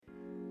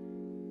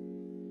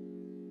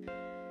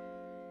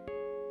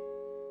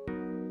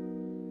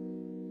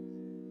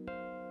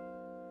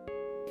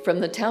From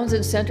the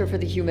Townsend Center for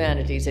the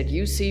Humanities at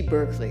UC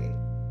Berkeley.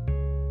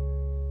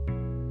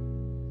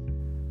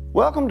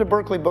 Welcome to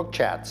Berkeley Book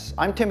Chats.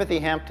 I'm Timothy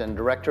Hampton,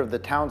 director of the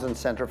Townsend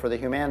Center for the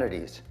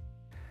Humanities.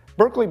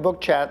 Berkeley Book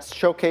Chats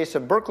showcase a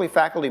Berkeley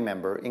faculty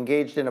member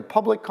engaged in a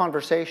public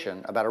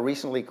conversation about a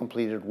recently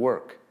completed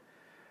work.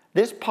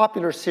 This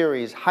popular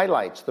series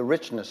highlights the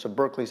richness of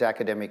Berkeley's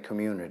academic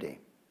community.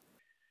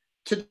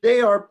 Today,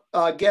 our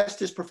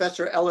guest is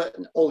Professor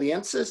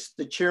Oliensis,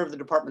 the chair of the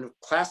Department of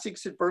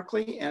Classics at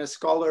Berkeley and a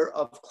scholar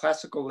of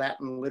classical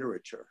Latin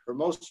literature. Her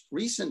most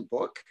recent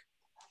book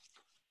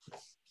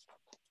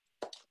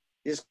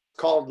is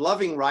called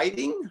Loving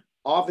Writing,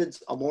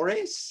 Ovid's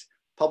Amores,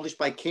 published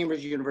by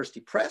Cambridge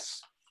University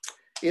Press.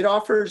 It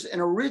offers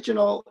an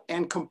original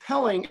and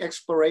compelling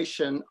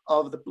exploration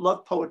of the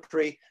love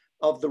poetry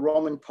of the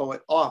Roman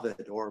poet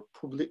Ovid, or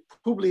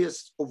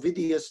Publius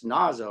Ovidius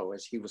Naso,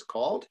 as he was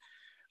called.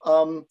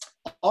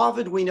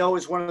 Ovid, we know,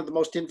 is one of the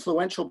most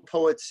influential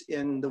poets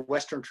in the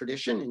Western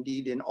tradition,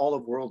 indeed in all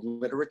of world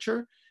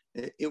literature.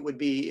 It would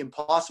be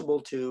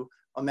impossible to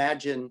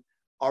imagine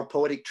our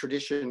poetic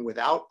tradition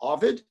without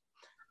Ovid.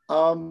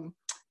 And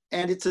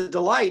it's a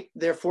delight,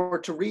 therefore,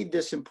 to read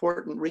this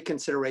important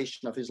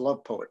reconsideration of his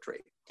love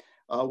poetry,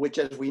 which,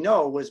 as we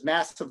know, was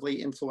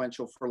massively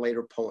influential for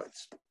later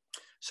poets.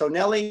 So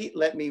Nellie,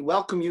 let me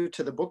welcome you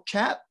to the book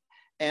chat,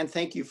 and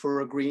thank you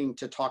for agreeing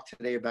to talk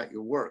today about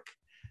your work.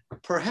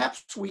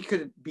 Perhaps we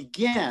could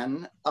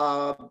begin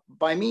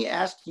by me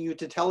asking you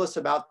to tell us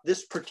about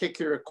this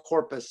particular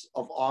corpus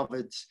of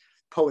Ovid's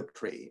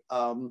poetry.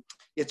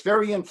 It's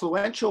very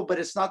influential, but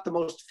it's not the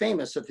most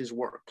famous of his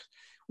work.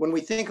 When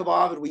we think of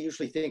Ovid, we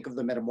usually think of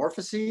the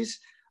Metamorphoses,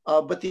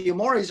 but the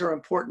Amores are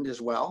important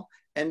as well.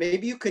 And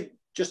maybe you could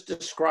just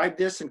describe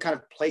this and kind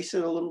of place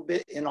it a little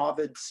bit in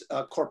Ovid's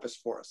corpus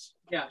for us.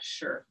 Yeah,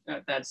 sure.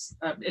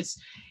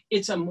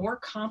 It's a more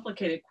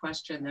complicated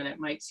question than it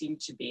might seem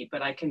to be,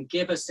 but I can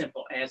give a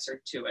simple answer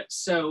to it.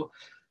 So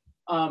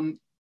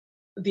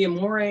the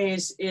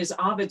Amores is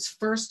Ovid's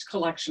first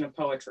collection of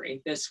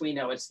poetry. This we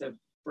know, it's the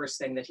first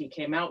thing that he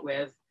came out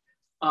with,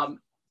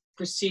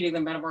 preceding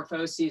the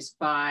Metamorphoses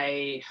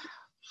by,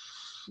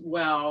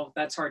 well,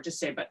 that's hard to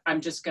say, but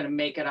I'm just going to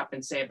make it up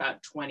and say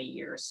about 20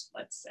 years,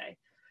 let's say.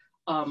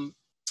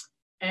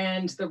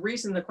 And the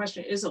reason the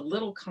question is a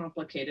little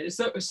complicated,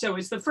 so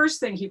it's the first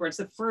thing he writes,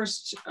 the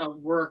first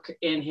work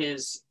in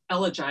his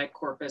elegiac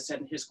corpus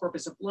and his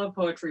corpus of love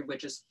poetry,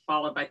 which is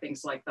followed by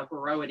things like the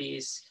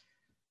Heroides,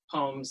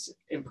 poems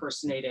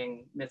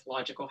impersonating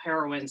mythological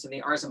heroines, and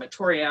the Ars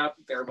Amatoria,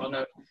 very well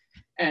known,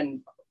 and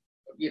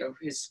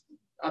his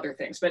other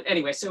things. But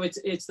anyway, so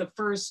it's the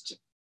first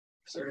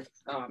sort of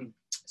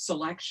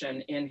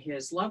selection in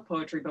his love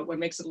poetry, but what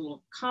makes it a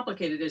little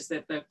complicated is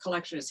that the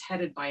collection is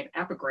headed by an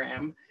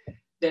epigram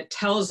that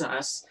tells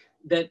us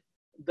that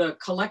the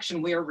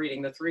collection we are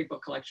reading, the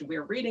 3-book collection we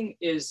are reading,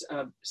 is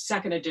a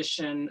second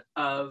edition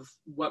of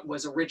what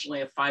was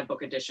originally a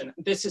 5-book edition.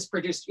 This is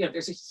produced,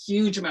 there's a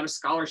huge amount of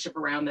scholarship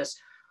around this.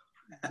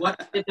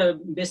 What did the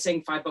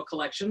missing 5-book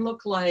collection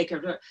look like?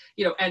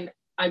 And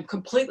I'm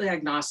completely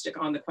agnostic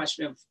on the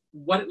question of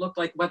what it looked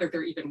like, whether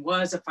there even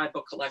was a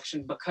 5-book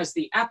collection, because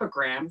the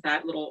epigram,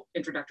 that little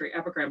introductory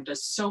epigram,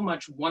 does so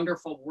much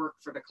wonderful work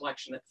for the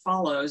collection that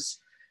follows.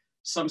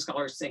 Some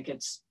scholars think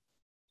it's,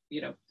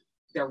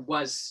 there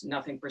was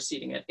nothing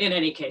preceding it. In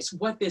any case,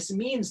 what this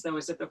means, though,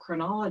 is that the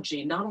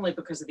chronology, not only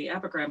because of the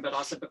epigram, but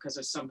also because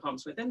of some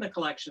poems within the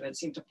collection that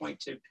seem to point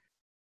to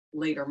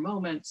later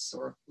moments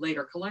or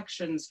later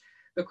collections,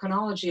 the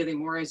chronology of the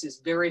Amores is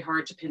very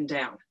hard to pin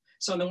down.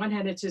 So on the one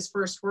hand, it's his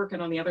first work,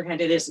 and on the other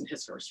hand, it isn't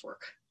his first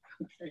work.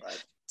 Okay.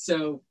 Right.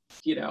 So,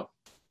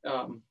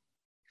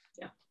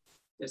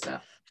 there's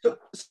that.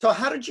 So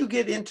how did you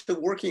get into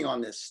working on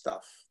this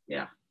stuff?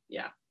 Yeah.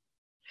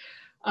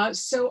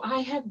 So I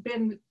have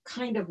been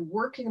kind of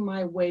working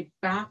my way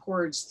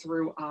backwards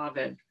through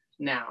Ovid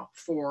now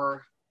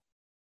for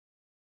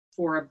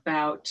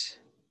about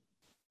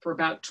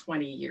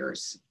 20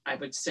 years, I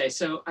would say.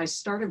 So I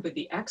started with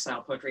the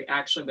exile poetry,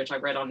 actually, which I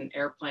read on an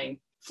airplane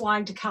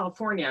flying to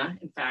California,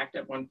 in fact,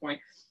 at one point.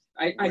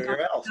 I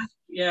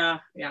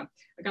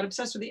got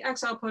obsessed with the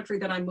exile poetry,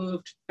 then I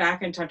moved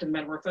back in time to the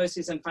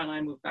Metamorphoses, and finally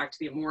I moved back to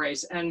the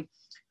Amores. And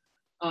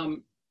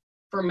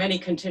for many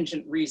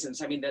contingent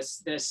reasons, I mean,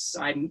 this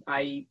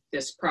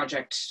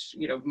project,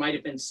 might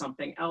have been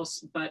something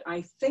else, but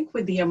I think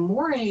with the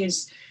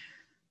Amores,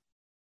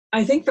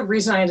 I think the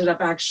reason I ended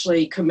up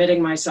actually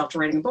committing myself to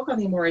writing a book on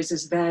the Amores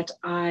is that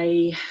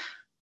I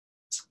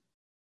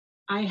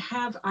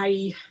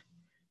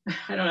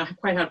don't know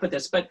quite how to put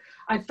this, but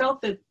I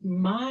felt that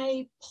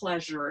my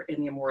pleasure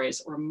in the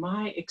Amores, or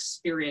my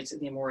experience in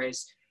the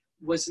Amores,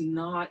 was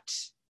not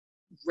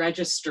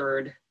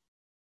registered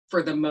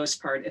for the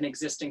most part in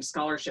existing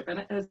scholarship.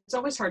 And it's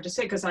always hard to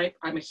say, because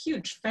I'm a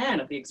huge fan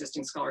of the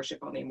existing scholarship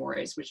on the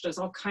Amores, which does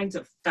all kinds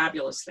of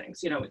fabulous things.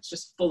 It's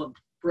just full of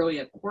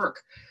brilliant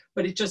work,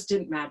 but it just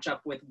didn't match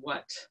up with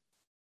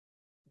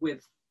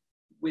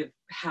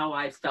how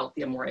I felt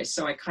the Amores.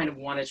 So I kind of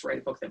wanted to write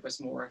a book that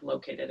was more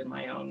located in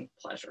my own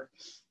pleasure.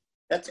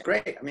 That's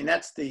great. I mean,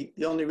 that's the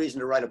only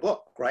reason to write a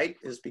book, right?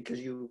 Is because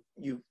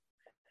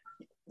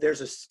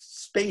there's a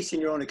space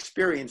in your own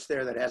experience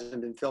there that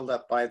hasn't been filled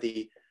up by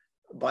the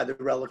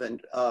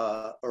relevant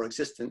or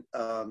existent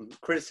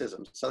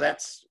criticism. So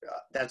that's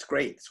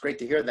great. It's great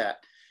to hear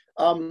that.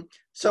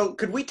 So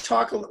could we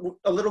talk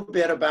a little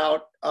bit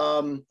about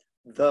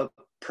the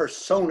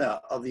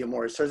persona of the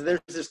Amores? So there's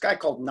this guy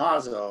called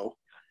Naso,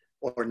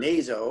 or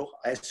Naso.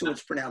 I assume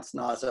it's pronounced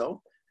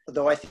Naso,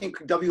 though I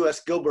think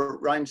W.S. Gilbert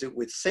rhymes it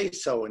with say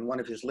so in one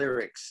of his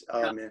lyrics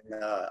in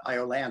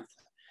Iolanthe.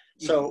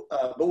 So,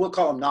 but we'll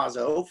call him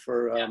Naso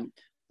for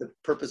the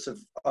purpose of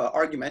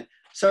argument.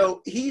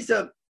 So he's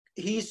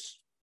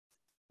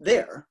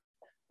there.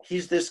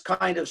 He's this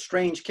kind of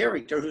strange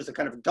character who's a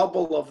kind of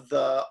double of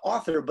the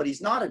author, but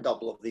he's not a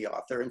double of the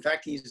author. In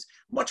fact, he's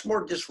much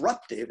more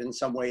disruptive in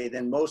some way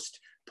than most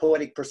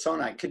poetic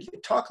personae. Could you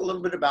talk a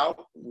little bit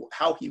about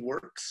how he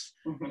works?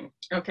 Mm-hmm.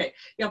 Okay.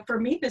 Yeah, for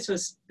me, this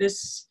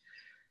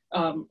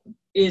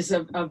is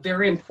a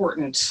very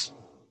important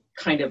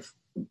kind of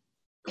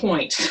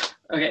point,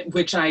 okay,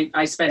 which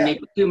I spend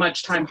maybe too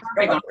much time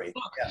harping on the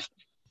book. Yeah.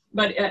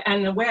 But,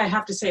 and the way I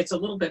have to say, it's a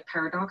little bit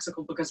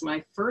paradoxical, because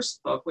my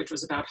first book, which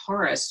was about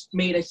Horace,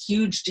 made a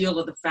huge deal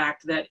of the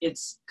fact that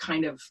it's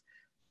kind of,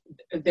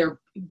 there are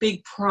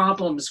big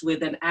problems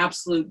with an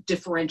absolute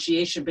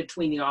differentiation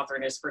between the author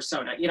and his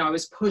persona. You know, I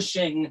was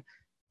pushing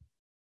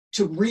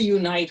to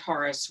reunite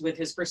Horace with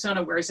his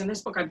persona, whereas in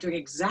this book, I'm doing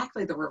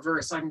exactly the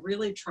reverse. I'm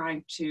really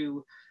trying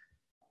to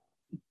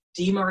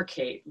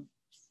demarcate,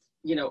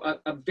 you know,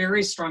 a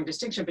very strong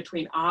distinction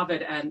between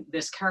Ovid and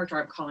this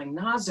character I'm calling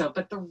Naso.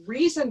 But the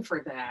reason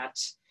for that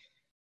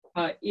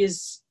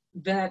is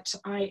that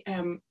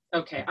I'm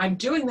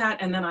doing that,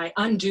 and then I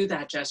undo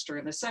that gesture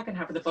in the second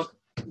half of the book.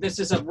 This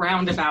is a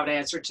roundabout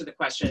answer to the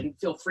question.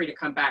 Feel free to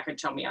come back and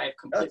tell me I have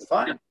completely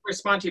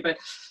respond to you. But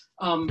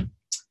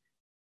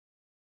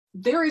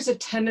there is a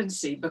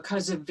tendency,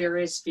 because of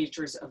various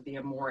features of the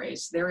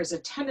Amores, there is a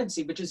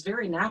tendency, which is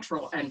very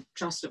natural and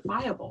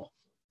justifiable,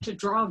 to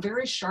draw a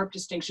very sharp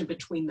distinction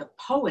between the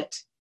poet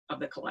of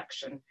the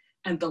collection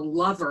and the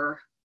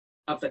lover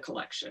of the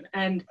collection.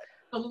 And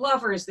the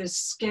lover is this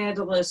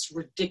scandalous,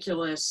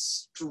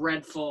 ridiculous,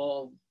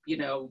 dreadful, you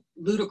know,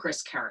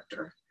 ludicrous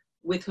character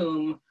with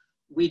whom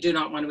we do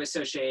not want to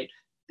associate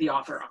the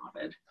author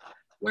Ovid.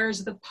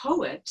 Whereas the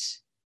poet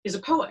is a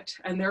poet,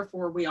 and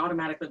therefore we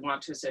automatically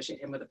want to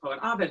associate him with the poet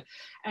Ovid.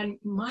 And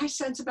my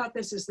sense about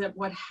this is that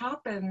what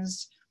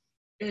happens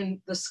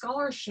in the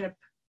scholarship,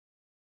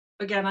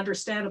 again,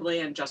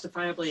 understandably and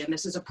justifiably, and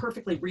this is a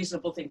perfectly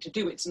reasonable thing to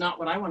do, it's not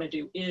what I want to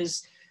do,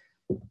 is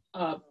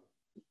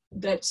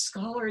that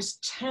scholars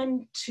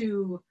tend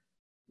to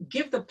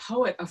give the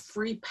poet a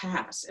free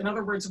pass. In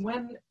other words,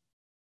 when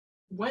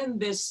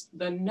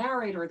the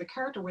narrator, the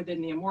character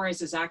within the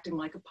Amores, is acting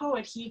like a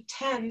poet, he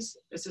tends,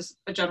 this is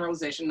a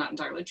generalization, not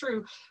entirely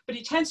true, but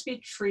he tends to be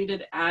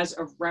treated as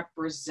a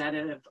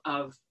representative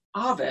of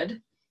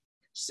Ovid,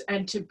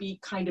 and to be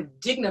kind of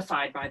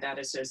dignified by that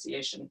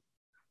association.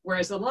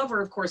 Whereas the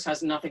lover, of course,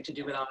 has nothing to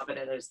do with Ovid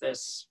and is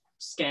this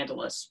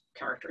scandalous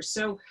character.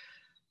 So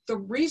the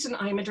reason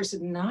I'm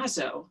interested in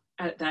Naso,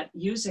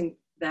 using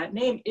that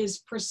name, is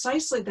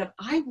precisely that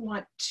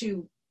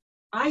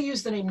I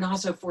use the name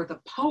Naso for the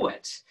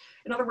poet.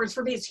 In other words,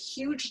 for me, it's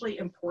hugely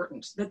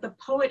important that the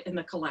poet in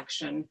the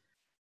collection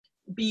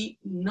be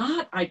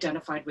not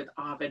identified with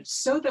Ovid,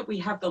 so that we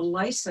have the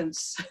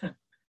license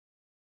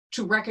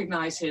to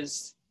recognize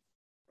his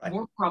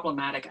more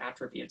problematic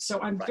attributes. So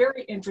I'm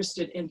very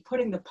interested in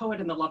putting the poet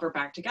and the lover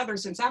back together,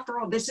 since after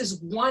all, this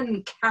is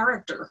one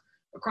character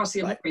across the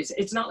Amores.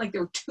 It's not like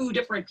there are two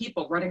different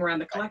people running around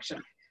the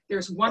collection.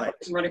 There's one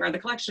person running around the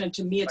collection, and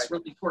to me, it's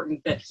really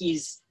important that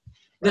he's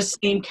the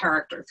same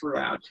character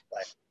throughout.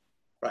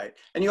 Right.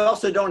 And you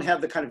also don't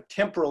have the kind of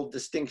temporal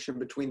distinction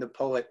between the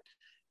poet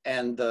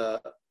and the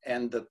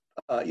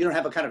you don't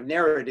have a kind of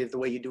narrative the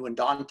way you do in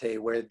Dante,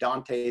 where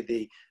Dante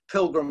the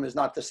pilgrim is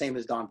not the same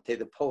as Dante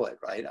the poet,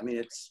 right? I mean,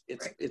 it's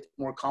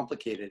more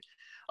complicated.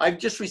 I've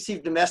just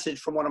received a message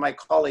from one of my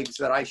colleagues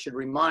that I should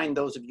remind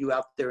those of you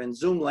out there in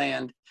Zoom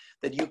land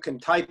that you can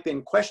type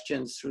in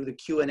questions through the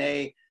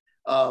Q&A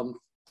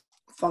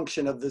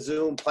function of the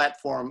Zoom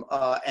platform,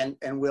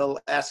 and we'll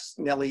ask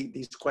Nellie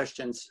these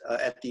questions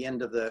at the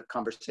end of the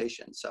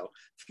conversation. So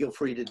feel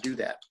free to do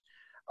that.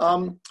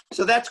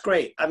 So that's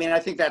great. I mean, I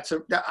think that's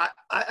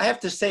I have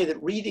to say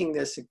that reading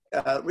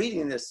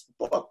this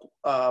book,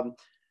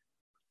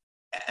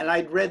 and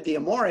I'd read the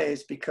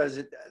Amores because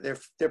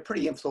they're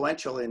pretty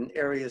influential in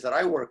areas that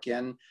I work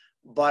in,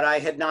 but I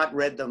had not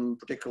read them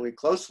particularly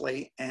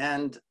closely.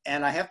 And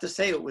I have to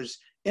say, it was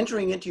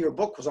entering into your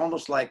book was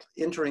almost like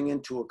entering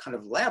into a kind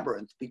of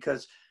labyrinth,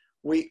 because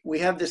we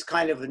have this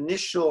kind of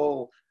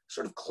initial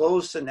sort of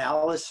close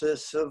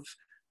analysis of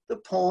the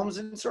poems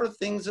and sort of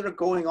things that are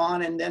going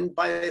on, and then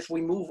as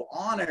we move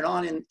on and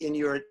on in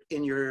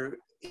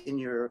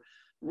your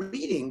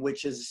reading,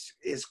 which is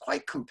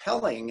quite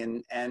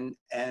compelling, and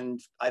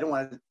I don't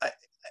want to.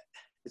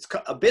 It's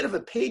a bit of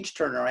a page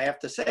turner, I have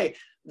to say.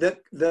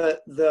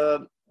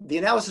 The the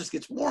analysis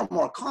gets more and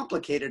more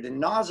complicated, and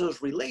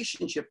Naso's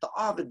relationship to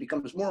Ovid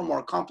becomes more and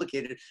more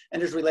complicated,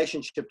 and his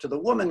relationship to the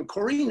woman,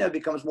 Corina,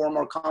 becomes more and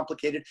more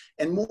complicated,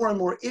 and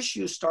more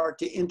issues start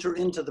to enter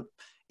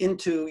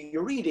into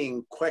your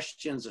reading.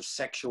 Questions of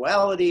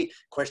sexuality,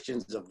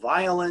 questions of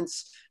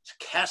violence,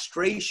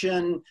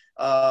 castration,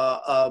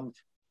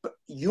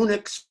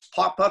 eunuchs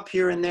pop up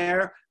here and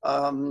there,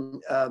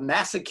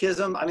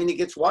 masochism. I mean, it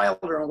gets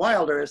wilder and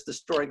wilder as the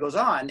story goes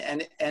on,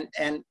 and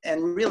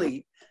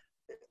really,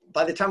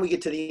 by the time we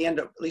get to the end,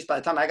 at least by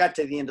the time I got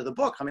to the end of the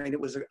book, I mean,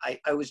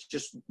 I was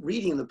just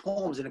reading the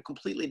poems in a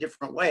completely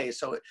different way.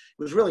 So it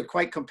was really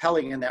quite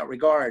compelling in that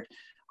regard.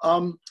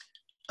 So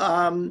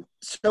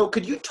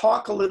could you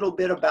talk a little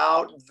bit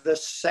about the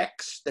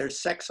sex? There's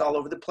sex all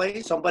over the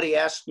place. Somebody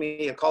asked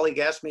me, a colleague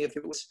asked me if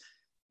it was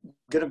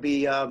going to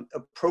be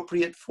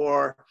appropriate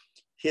for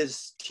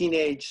his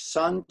teenage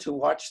son to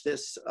watch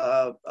this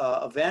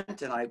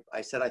event. And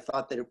I said I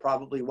thought that it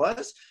probably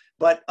was.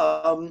 But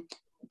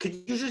could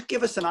you just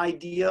give us an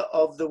idea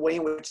of the way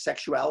in which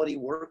sexuality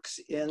works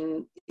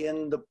in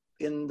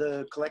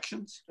the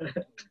collections?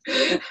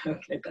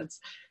 Okay,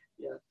 that's,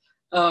 yeah.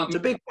 It's a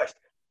big question.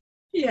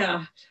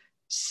 Yeah.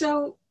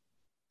 So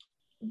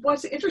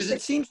what's interesting,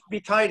 it seems to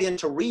be tied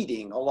into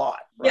reading a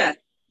lot, right?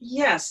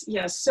 Yeah.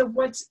 Yes. So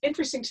what's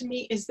interesting to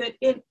me is that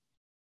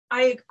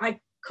I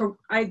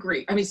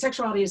agree. I mean,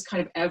 sexuality is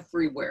kind of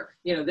everywhere.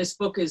 You know, this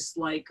book is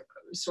like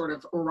sort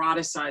of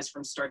eroticized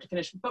from start to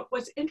finish. But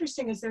what's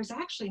interesting is there's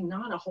actually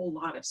not a whole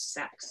lot of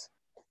sex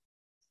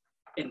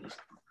in this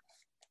book.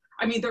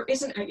 I mean, there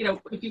isn't, you know,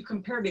 if you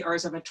compare the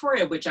Ars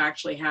Amatoria, which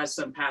actually has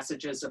some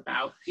passages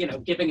about, you know,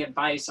 giving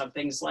advice on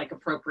things like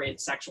appropriate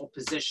sexual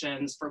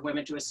positions for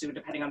women to assume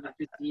depending on their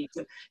physique,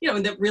 you know,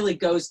 and that really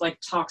goes, like,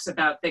 talks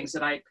about things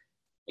that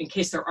in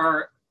case there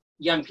are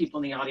young people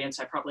in the audience,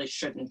 I probably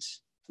shouldn't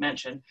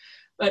mention.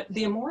 But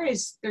the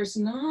Amores, there's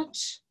not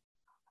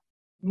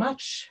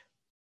much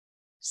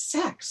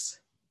sex.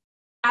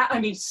 I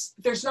mean,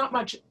 there's not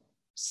much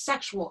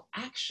sexual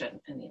action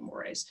in the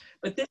Amores,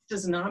 but this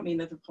does not mean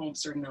that the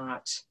poems are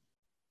not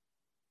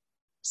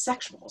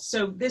sexual.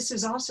 So this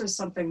is also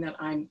something that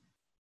I'm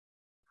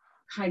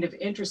kind of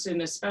interested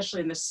in,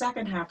 especially in the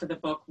second half of the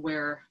book,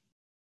 where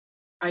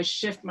I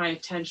shift my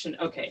attention.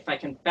 Okay, if I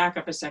can back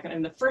up a second.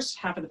 In the first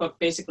half of the book,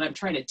 basically, I'm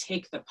trying to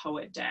take the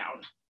poet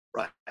down,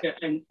 right,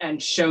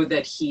 and show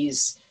that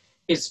his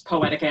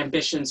poetic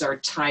ambitions are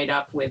tied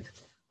up with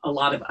a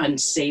lot of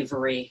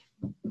unsavory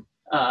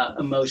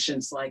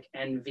emotions like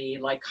envy,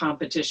 like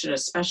competition,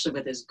 especially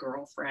with his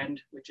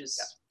girlfriend, which is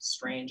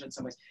strange in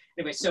some ways.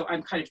 Anyway, so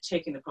I'm kind of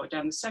taking the poet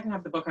down. In the second half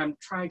of the book, I'm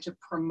trying to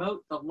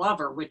promote the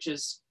lover, which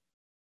is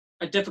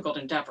a difficult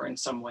endeavor in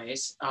some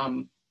ways,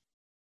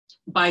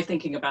 by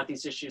thinking about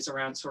these issues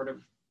around sort of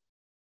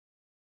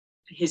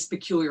his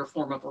peculiar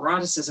form of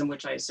eroticism,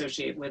 which I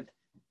associate with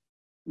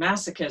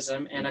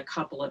masochism in a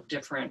couple of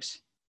different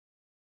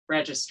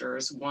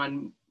registers,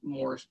 one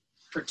more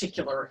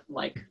particular,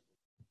 like,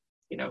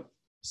 you know,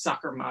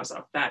 soccer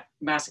maso, that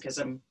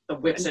masochism, the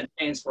whips and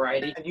chains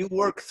variety. And you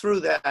work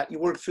through that, you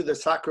work through the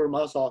soccer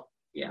maso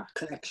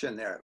connection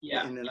there.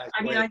 Yeah. In a nice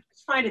I mean, way. I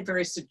find it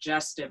very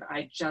suggestive.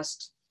 I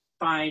just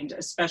find,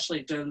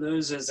 especially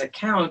Deleuze's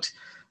account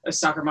of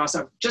soccer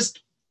maso,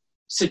 just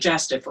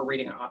suggestive for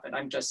reading Ovid.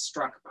 I'm just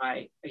struck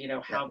by, you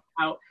know, how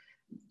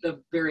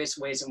the various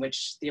ways in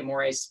which the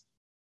Amores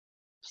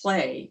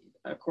play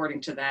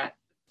according to that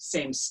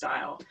same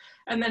style.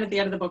 And then at the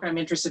end of the book, I'm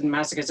interested in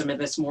masochism in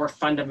this more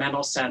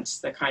fundamental sense,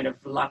 the kind of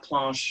La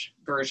Planche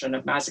version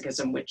of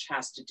masochism, which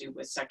has to do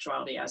with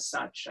sexuality as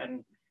such,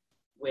 and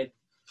with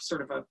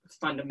sort of a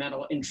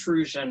fundamental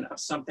intrusion of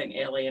something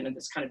alien and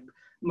this kind of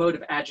mode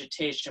of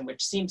agitation,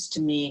 which seems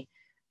to me,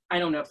 I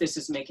don't know if this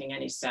is making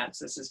any sense,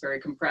 this is very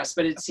compressed,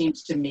 but it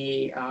seems to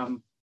me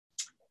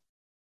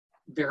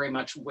very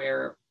much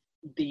where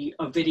the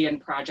Ovidian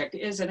project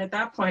is. And at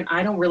that point,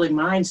 I don't really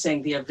mind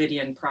saying the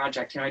Ovidian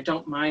project. You know, I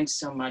don't mind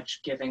so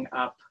much giving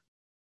up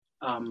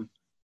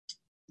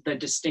the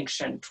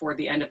distinction. Toward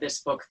the end of this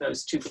book,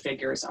 those two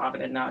figures,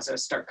 Ovid and Naso,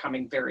 start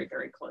coming very,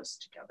 very close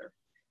together.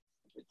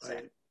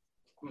 Right.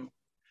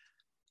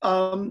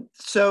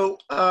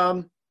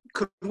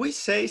 Could we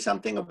say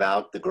something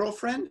about the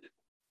girlfriend?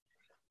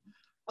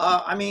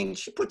 I mean,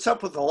 she puts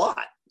up with a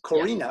lot.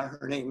 Corina,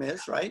 her name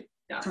is, right?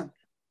 Yeah.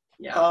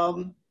 Yeah.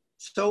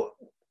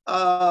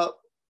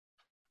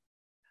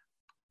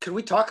 Could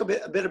we talk a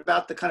bit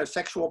about the kind of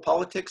sexual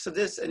politics of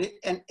this,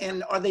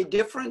 and are they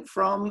different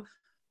from,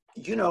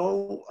 you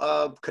know,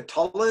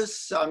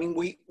 Catullus? I mean,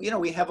 we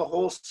have a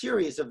whole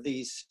series of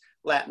these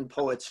Latin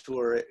poets who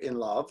are in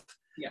love,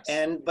 yes,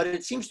 but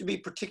it seems to be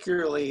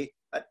particularly,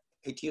 I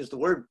hate to use the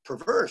word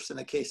perverse in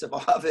the case of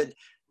Ovid,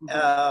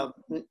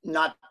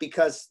 not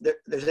because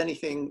there's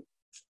anything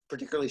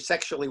particularly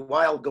sexually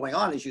wild going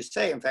on, as you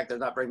say. In fact, there's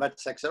not very much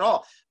sex at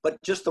all,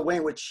 but just the way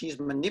in which she's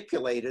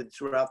manipulated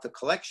throughout the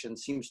collection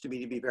seems to me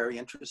to be very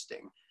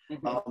interesting.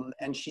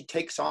 And she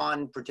takes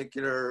on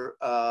particular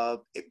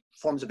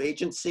forms of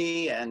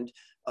agency and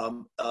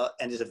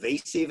is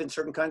evasive in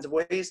certain kinds of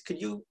ways.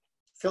 Could you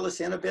fill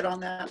us in a bit on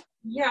that?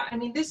 Yeah, I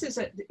mean,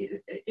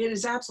 it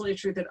is absolutely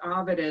true that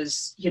Ovid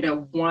is,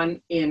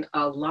 one in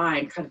a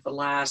line, kind of the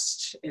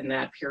last in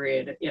that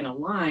period in a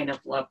line of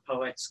love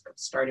poets,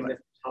 starting with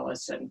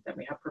Tullus, and then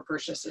we have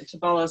Propertius and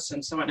Tibullus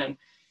and so on,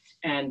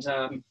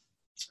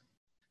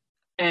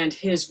 and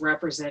his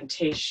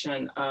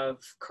representation of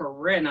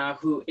Corinna,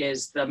 who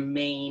is the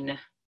main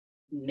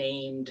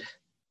named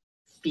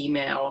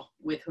female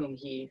with whom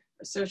he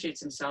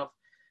associates himself,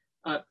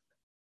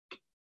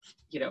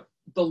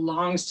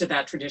 belongs to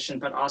that tradition,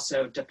 but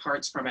also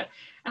departs from it.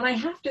 And I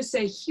have to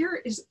say,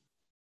 here is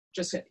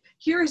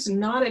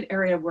not an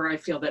area where I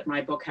feel that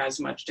my book has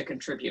much to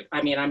contribute.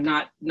 I mean, I'm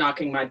not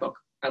knocking my book.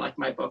 I like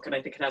my book, and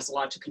I think it has a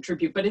lot to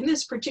contribute. But in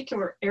this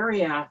particular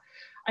area,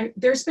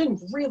 there's been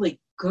really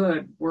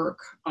good work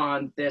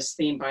on this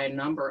theme by a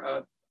number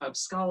of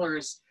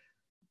scholars,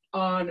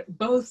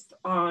 both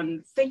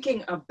on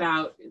thinking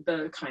about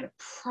the kind of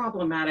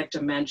problematic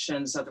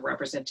dimensions of the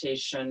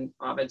representation,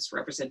 Ovid's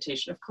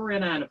representation of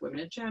Corinna and of women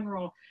in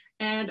general,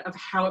 and of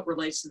how it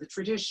relates to the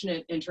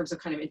tradition in terms of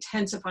kind of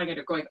intensifying it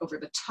or going over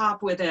the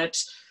top with it,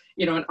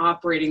 and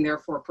operating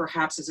therefore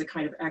perhaps as a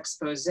kind of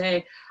expose.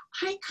 I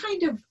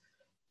kind of,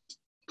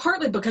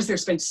 partly because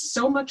there's been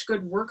so much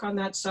good work on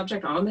that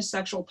subject, on the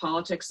sexual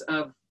politics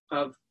of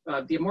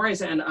the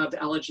Amores and of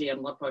elegy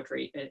and love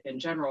poetry in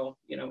general,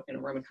 in a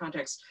Roman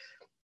context,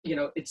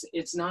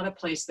 it's not a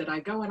place that I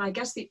go. And I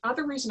guess the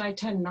other reason I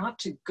tend not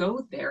to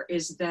go there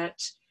is that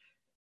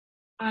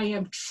I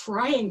am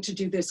trying to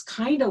do this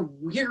kind of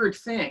weird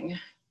thing,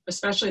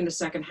 especially in the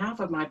second half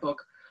of my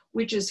book,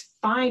 which is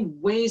find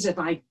ways of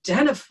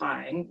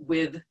identifying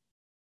with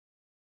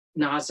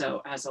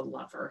Naso as a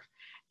lover.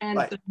 And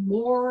the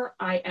more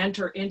I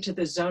enter into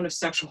the zone of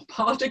sexual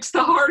politics,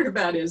 the harder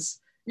that is.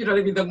 You know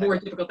what I mean? The more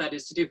difficult that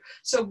is to do.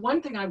 So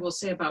one thing I will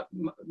say about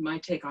my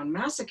take on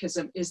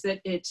masochism is that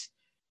it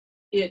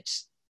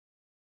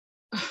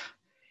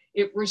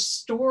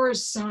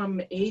restores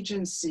some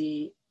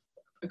agency,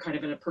 kind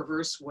of in a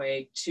perverse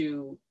way,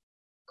 to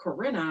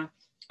Corinna.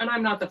 And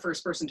I'm not the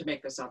first person to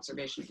make this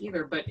observation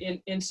either, but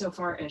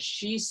insofar as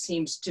she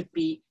seems to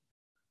be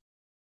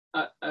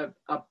a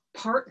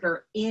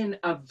partner in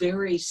a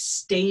very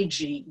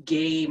stagey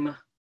game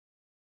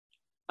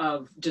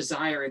of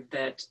desire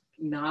that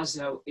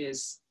Naso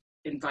is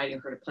inviting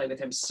her to play with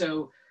him.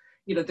 So,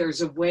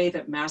 there's a way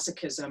that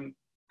masochism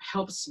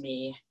helps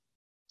me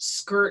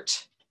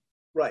skirt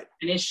an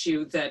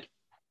issue that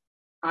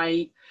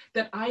I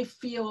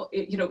feel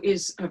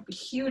is a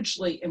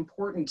hugely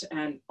important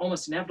and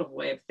almost inevitable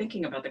way of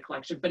thinking about the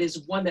collection, but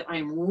is one that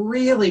I'm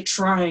really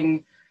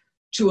trying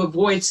to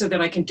avoid so that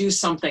I can do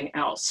something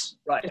else.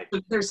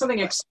 There's something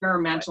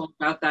experimental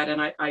about that, and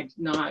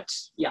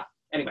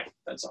anyway,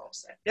 that's all I'll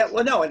say. Yeah,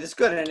 well, no, and it's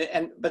good,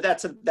 but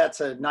that's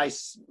a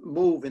nice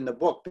move in the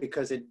book,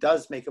 because it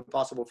does make it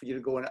possible for you to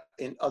go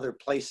in other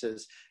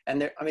places. And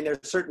there are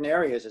certain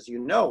areas, as you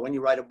know, when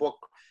you write a book,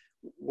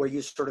 where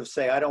you sort of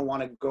say, I don't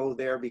want to go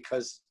there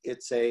because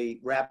it's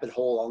a rabbit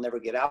hole I'll never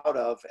get out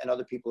of, and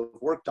other people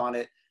have worked on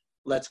it.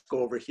 Let's go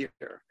over here.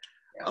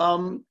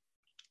 Yeah.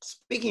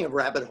 Speaking of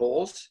rabbit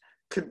holes,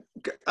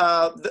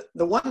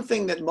 the one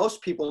thing that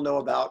most people know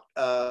about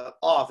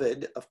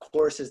Ovid, of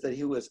course, is that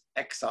he was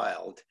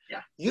exiled. Yeah.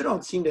 You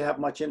don't seem to have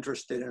much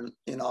interest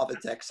in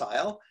Ovid's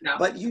exile,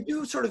 but you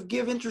do sort of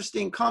give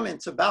interesting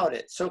comments about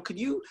it. So could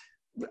you,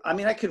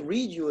 I could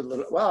read you a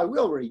little, I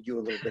will read you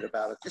a little bit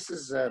about it. This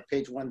is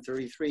page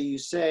 133. You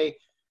say,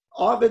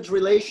 Ovid's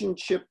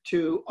relationship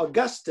to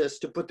Augustus,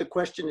 to put the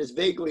question as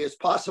vaguely as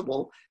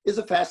possible, is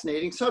a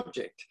fascinating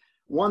subject.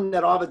 One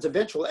that Ovid's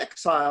eventual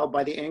exile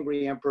by the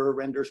angry emperor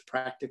renders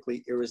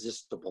practically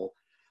irresistible.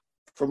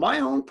 For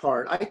my own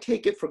part, I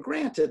take it for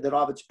granted that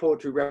Ovid's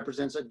poetry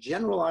represents a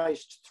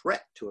generalized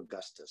threat to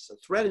Augustus, a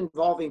threat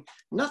involving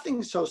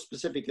nothing so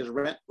specific as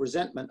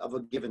resentment of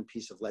a given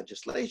piece of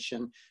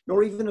legislation,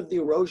 nor even of the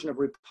erosion of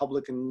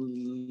republican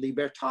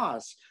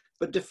libertas,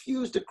 but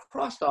diffused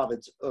across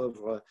Ovid's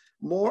oeuvre,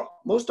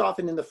 most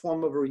often in the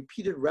form of a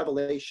repeated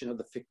revelation of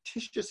the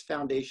fictitious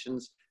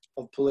foundations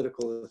of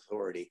political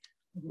authority.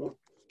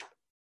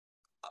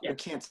 We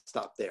can't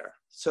stop there.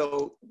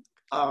 So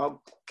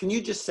can you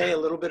just say a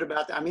little bit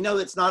about that? No,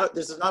 this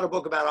is not a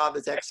book about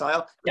Ovid's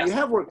exile. Yes. You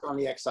have worked on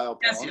the exile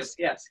poems.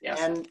 Yes.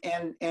 And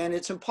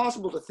it's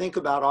impossible to think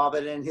about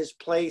Ovid and his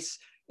place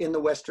in the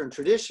Western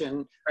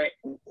tradition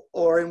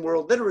or in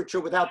world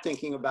literature without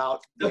thinking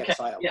about the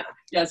exile.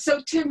 Yeah.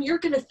 So Tim, you're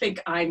going to think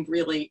I'm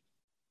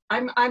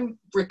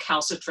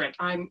recalcitrant.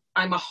 I'm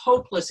a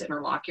hopeless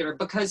interlocutor,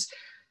 because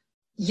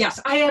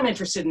yes, I am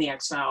interested in the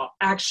exile,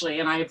 actually,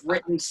 and I have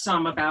written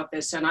some about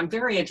this, and I'm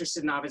very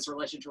interested in Ovid's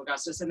relation to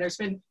Augustus, and there's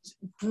been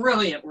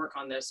brilliant work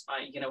on this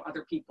by,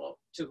 other people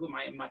to whom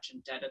I am much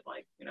indebted,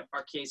 like,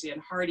 Marchesi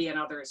and Hardy and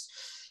others.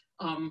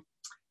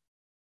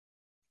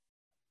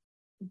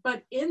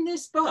 But in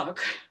this book,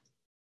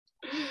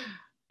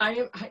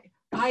 I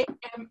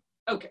am,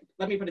 okay,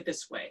 let me put it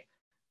this way.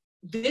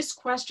 This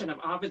question of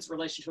Ovid's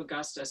relation to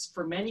Augustus,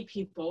 for many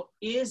people,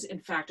 is in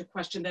fact a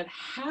question that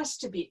has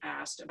to be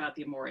asked about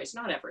the Amores.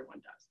 Not everyone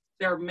does.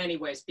 there are many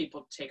ways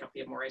people take up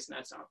the Amores, and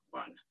that's not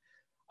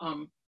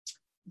one.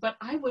 But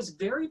I was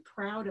very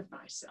proud of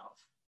myself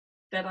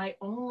that I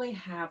only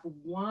have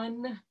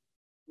one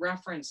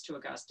reference to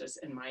Augustus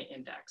in my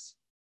index.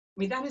 I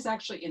mean, that is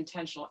actually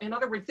intentional. In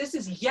other words, this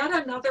is yet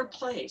another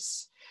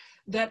place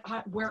that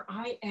where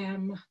I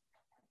am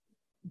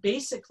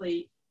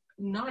basically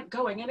not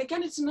going. And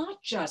again, it's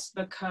not just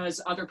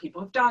because other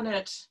people have done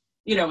it.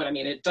 You know what I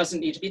mean? It doesn't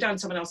need to be done.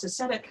 Someone else has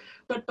said it.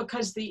 But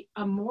because the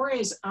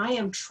Amores I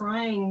am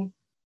trying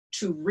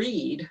to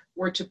read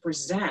or to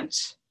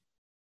present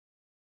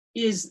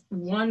is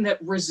one that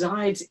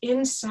resides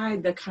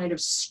inside the kind of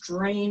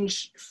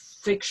strange,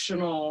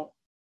 fictional,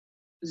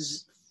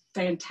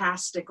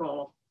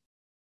 fantastical,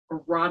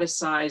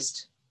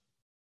 eroticized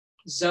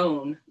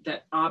zone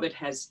that Ovid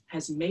has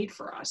made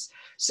for us.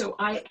 So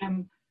I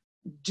am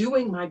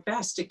doing my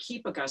best to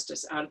keep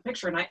Augustus out of the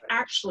picture, and I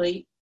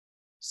actually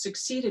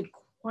succeeded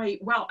quite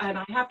well. And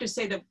I have to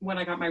say that when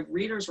I got my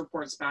readers'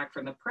 reports back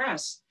from the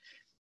press,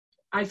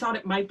 I thought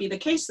it might be the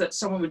case that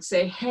someone would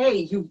say, hey,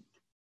 you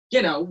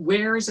know,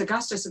 where's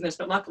Augustus in this?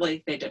 But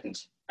luckily they didn't.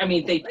 I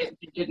mean, they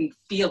didn't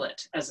feel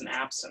it as an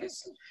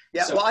absence.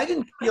 Yeah, So, well, I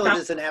didn't feel it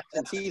as an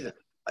absence either.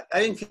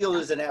 I didn't feel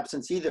it as an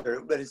absence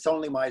either, but it's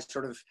only my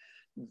sort of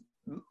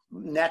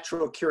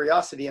natural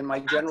curiosity and my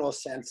general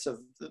sense of,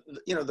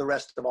 you know, the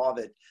rest of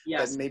Ovid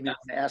that made me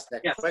ask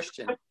that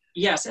question.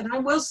 Yes, and I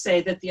will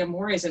say that the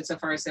Amores,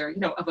 insofar as they're, you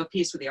know, of a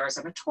piece with the Ars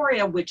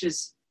Amatoria, which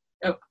is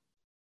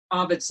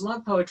Ovid's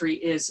love poetry,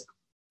 is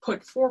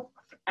put forth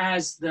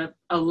as the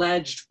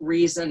alleged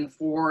reason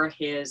for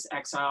his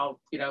exile,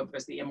 you know,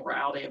 because the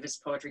immorality of his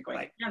poetry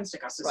going against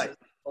Augustus'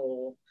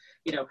 whole,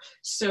 you know,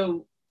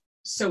 so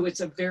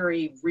it's a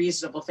very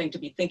reasonable thing to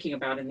be thinking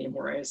about in the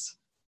Amores.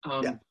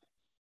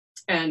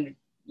 And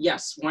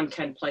yes, one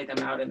can play them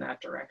out in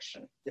that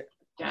direction.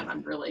 Again,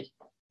 I'm really...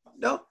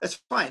 No, that's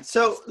fine.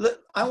 So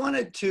I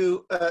wanted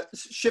to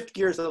shift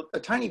gears a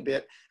tiny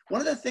bit.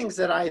 One of the things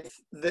that I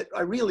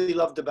really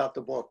loved about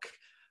the book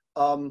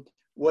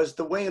was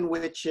the way in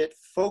which it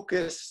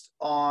focused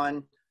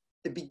on,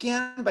 it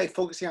began by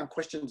focusing on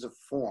questions of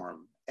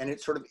form, and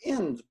it sort of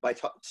ends by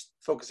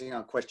focusing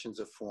on questions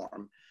of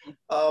form.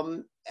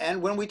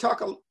 And when we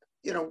talk,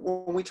 you know,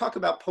 when we talk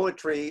about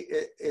poetry,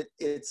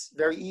 it's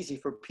very easy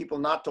for people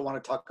not to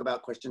want to talk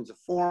about questions of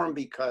form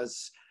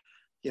because,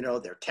 you know,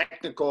 they're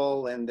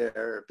technical and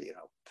they're, you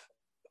know,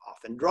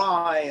 often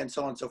dry and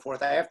so on and so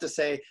forth. I have to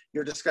say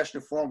your discussion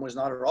of form was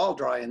not at all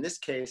dry in this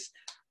case.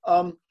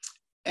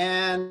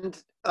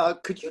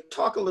 Could you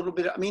talk a little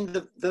bit, I mean,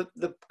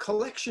 the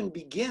collection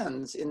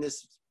begins in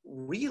this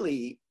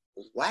really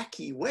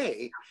wacky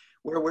way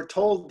where we're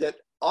told that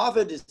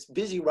Ovid is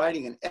busy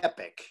writing an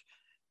epic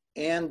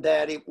and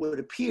that it would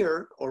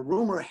appear, or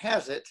rumor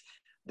has it,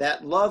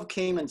 that love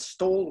came and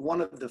stole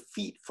one of the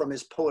feet from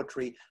his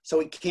poetry, so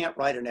he can't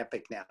write an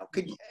epic now.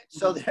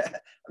 So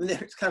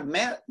there's kind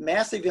of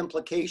massive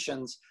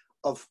implications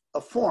of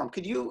form.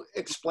 Could you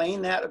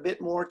explain that a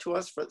bit more to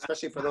us,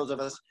 especially for those of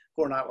us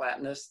who are not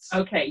Latinists?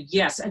 Okay,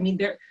 yes. I mean,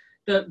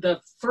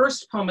 the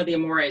first poem of the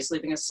Amores,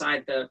 leaving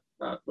aside the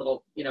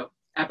little, you know,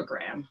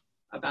 epigram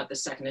about the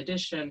second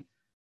edition,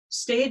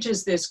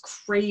 stages this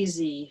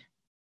crazy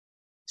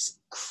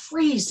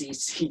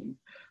scene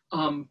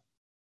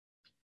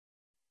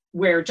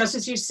where, just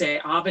as you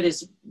say, Ovid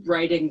is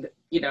writing,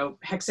 you know,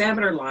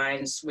 hexameter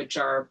lines, which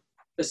are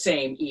the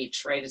same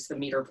each, right? It's the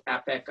meter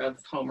epic of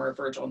Homer,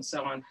 Virgil, and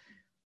so on.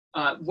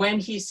 When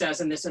he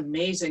says, in this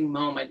amazing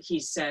moment, he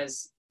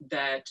says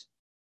that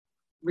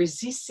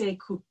resisse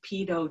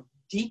Cupido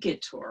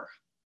digitur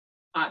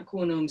ad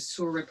quonum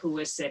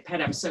surrepuisse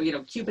pedem. So, you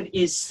know, Cupid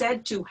is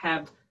said to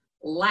have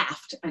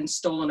laughed and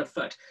stolen a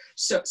foot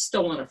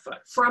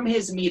from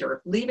his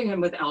meter, leaving him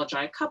with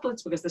elegiac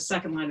couplets, because the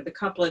second line of the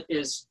couplet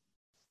is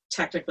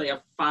technically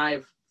a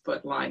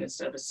 5-foot line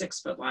instead of a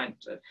 6-foot line.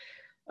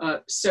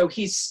 So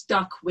he's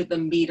stuck with the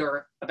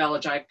meter of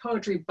elegiac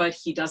poetry, but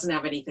he doesn't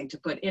have anything to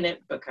put in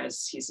it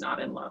because he's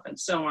not in love and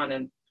so on.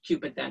 And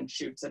Cupid then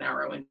shoots an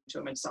arrow into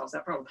him and solves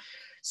that problem.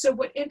 So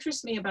what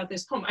interests me about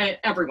this poem,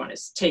 everyone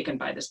is taken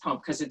by this poem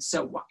because it's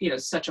so, you know,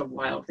 such a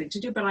wild thing to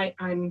do, but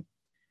I'm,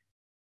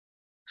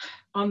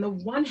 on the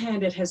one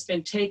hand, it has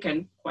been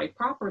taken quite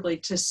properly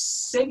to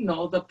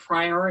signal the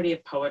priority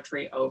of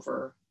poetry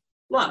over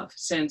love,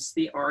 since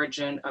the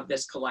origin of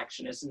this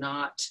collection is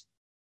not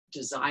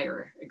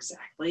desire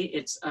exactly.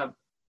 It's a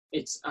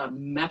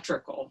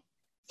metrical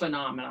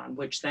phenomenon,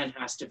 which then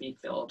has to be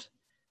filled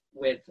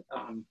with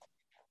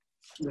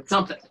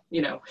something,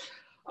 you know.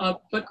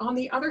 But on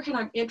the other hand,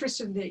 I'm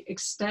interested in the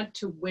extent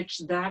to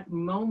which that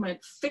moment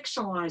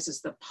fictionalizes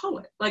the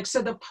poet. Like,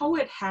 so the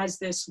poet has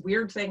this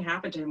weird thing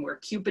happen to him where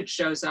Cupid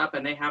shows up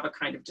and they have a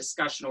kind of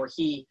discussion, or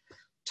he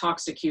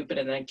talks to Cupid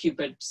and then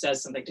Cupid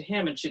says something to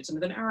him and shoots him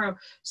with an arrow.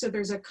 So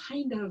there's a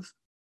kind of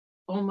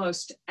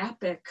almost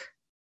epic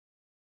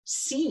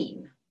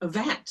scene,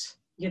 event,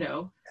 you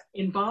know,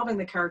 involving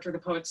the character of the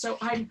poet. So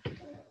I'm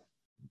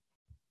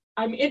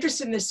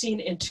interested in this scene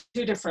in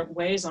two different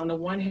ways. On the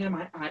one hand,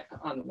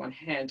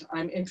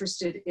 I'm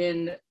interested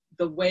in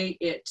the way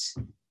it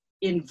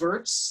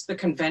inverts the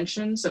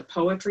conventions of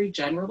poetry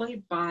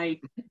generally by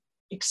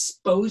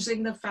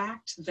exposing the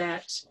fact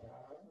that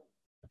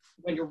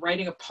when you're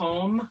writing a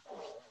poem,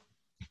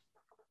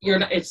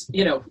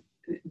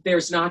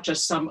 there's not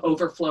just some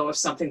overflow of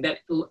something that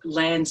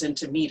lands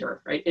into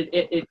meter, right?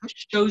 It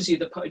shows you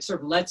it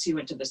sort of lets you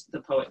into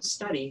the poet's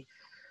study,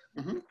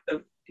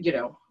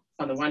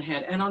 on the one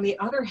hand, and on the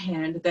other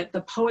hand, that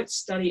the poet's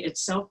study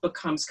itself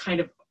becomes kind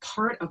of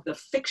part of the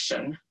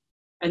fiction.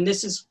 And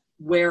this is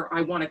where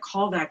I want to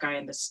call that guy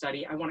in the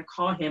study. I want to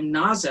call him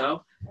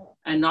Naso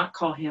and not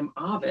call him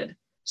Ovid,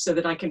 so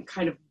that I can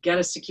kind of get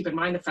us to keep in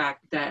mind the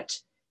fact that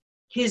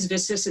his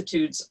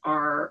vicissitudes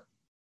are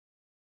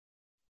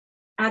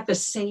at the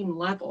same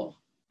level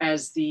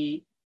as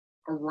the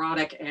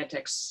erotic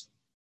antics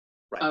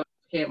of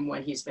him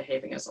when he's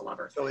behaving as a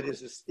lover. So it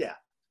is, yeah.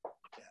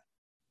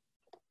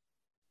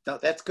 No,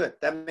 that's good.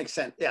 That makes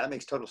sense. Yeah, that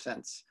makes total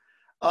sense.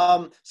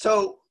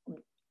 So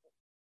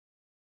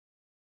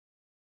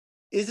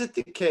is it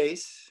the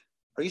case,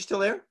 are you still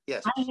there?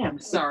 Yes. I am,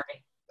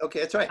 sorry.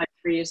 Okay, that's right.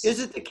 Is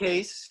it the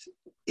case,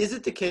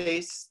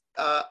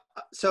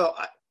 so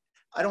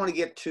I don't want to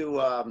get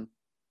too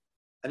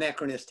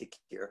anachronistic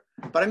here,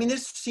 but I mean,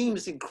 this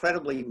seems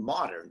incredibly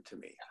modern to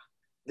me,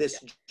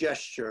 this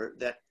gesture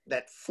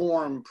that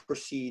form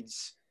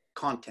precedes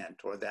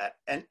content, or that,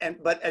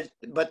 but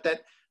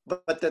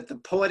that the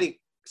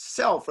poetic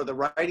self or the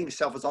writing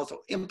self is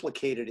also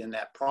implicated in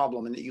that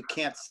problem, and that you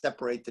can't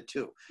separate the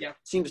two. Yeah.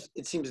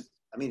 It seems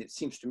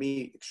to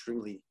me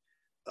extremely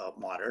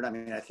modern. I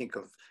mean, I think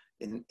of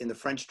in the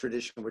French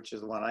tradition, which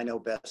is the one I know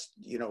best,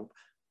 the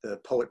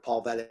poet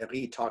Paul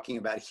Valéry talking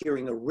about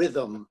hearing a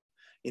rhythm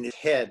in his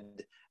head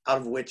out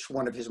of which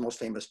one of his most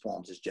famous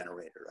poems is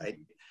generated, right?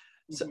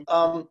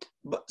 Mm-hmm.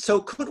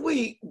 So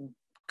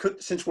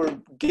since we're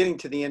getting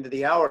to the end of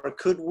the hour,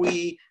 could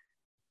we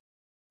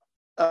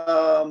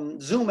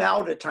zoom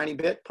out a tiny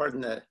bit,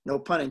 pardon the no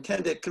pun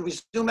intended, could we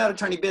zoom out a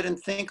tiny bit and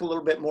think a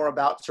little bit more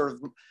about sort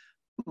of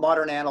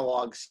modern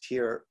analogs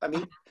here? I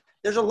mean,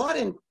 there's a lot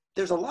in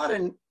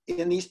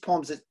these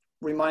poems that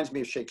reminds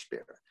me of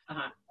Shakespeare.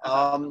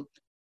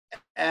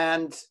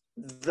 And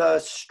the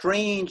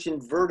strange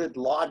inverted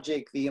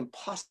logic, the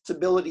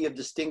impossibility of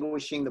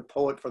distinguishing the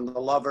poet from the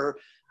lover,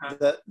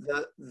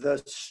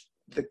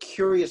 the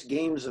curious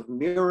games of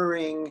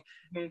mirroring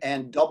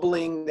and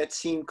doubling that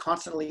seem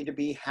constantly to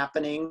be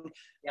happening.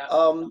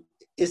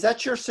 Is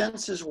that your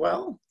sense as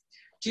well?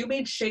 Do you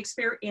mean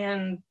Shakespeare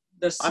in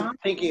the sonnets? I'm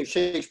thinking of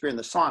Shakespeare in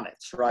the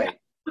sonnets, right? Yeah,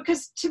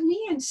 because to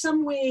me, in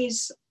some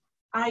ways,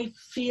 I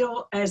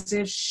feel as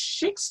if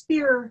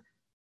Shakespeare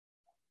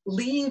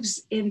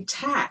leaves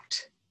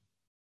intact,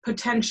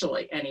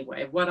 potentially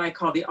anyway, what I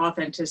call the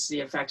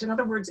authenticity effect. In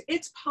other words,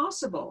 it's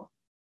possible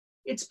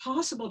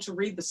to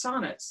read the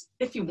sonnets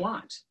if you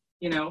want,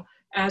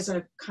 as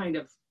a kind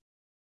of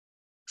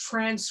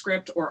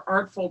transcript or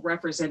artful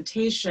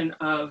representation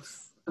of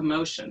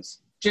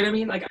emotions. Do you know what I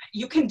mean? Like,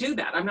 you can do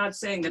that. I'm not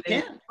saying that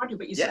they don't want to,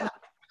 but you see,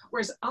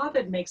 whereas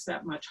Ovid makes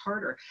that much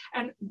harder.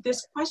 And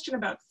this question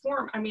about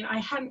form, I mean, I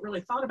hadn't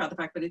really thought about the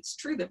fact, but it's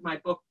true that my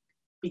book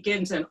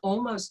begins and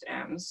almost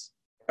ends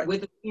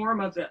with the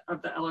form of the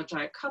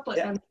elegiac couplet.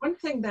 And one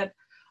thing that,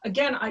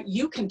 again,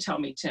 you can tell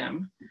me,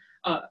 Tim,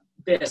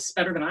 this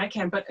better than I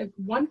can, but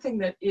one thing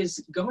that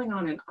is going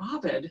on in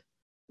Ovid,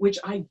 which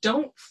I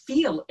don't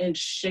feel in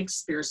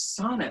Shakespeare's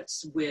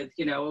sonnets with,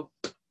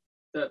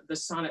 the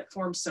sonnet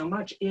form so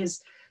much, is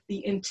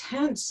the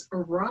intense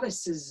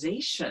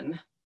eroticization,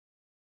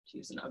 to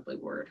use an ugly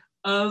word,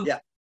 of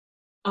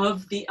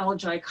the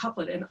elegiac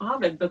couplet in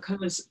Ovid,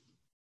 because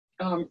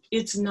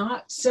it's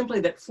not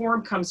simply that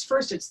form comes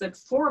first, it's that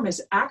form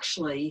is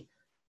actually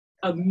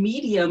a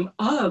medium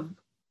of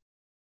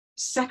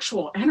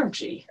sexual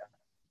energy.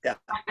 Yeah.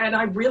 And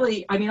I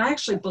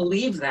actually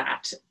believe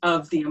that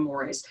of the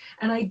Amores.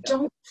 And I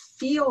don't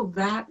feel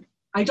that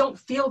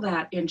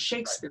in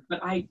Shakespeare,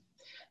 but I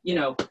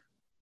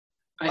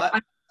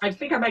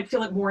think I might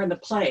feel it more in the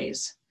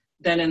plays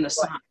than in the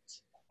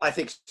sonnets. I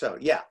think so,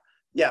 yeah.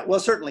 Yeah, well,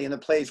 certainly in the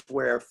plays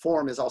where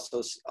form is also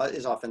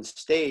is often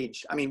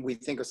staged. I mean, we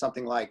think of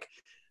something like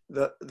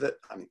the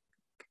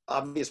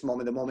obvious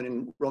moment, the moment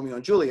in Romeo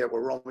and Juliet,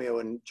 where Romeo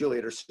and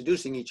Juliet are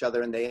seducing each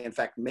other, and they in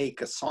fact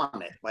make a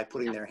sonnet by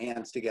putting their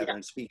hands together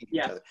and speaking to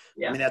each other.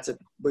 I mean,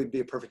 would be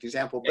a perfect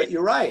example. But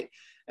you're right,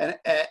 and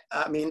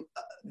I mean,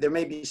 there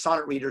may be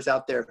sonnet readers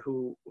out there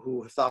who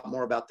have thought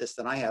more about this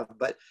than I have,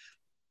 but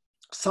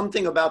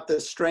something about the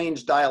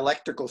strange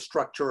dialectical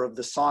structure of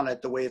the sonnet,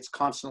 the way it's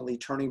constantly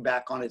turning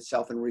back on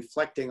itself and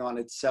reflecting on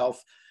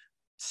itself,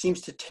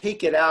 seems to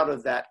take it out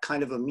of that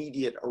kind of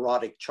immediate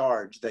erotic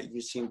charge that you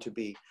seem to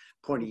be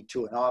pointing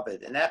to in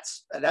Ovid. And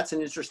that's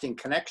an interesting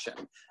connection,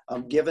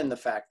 given the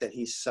fact that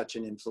he's such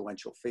an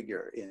influential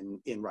figure in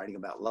writing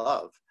about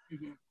love.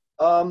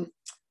 Mm-hmm.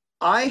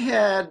 I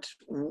had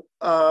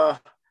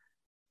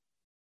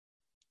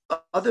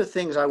other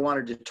things I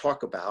wanted to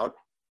talk about,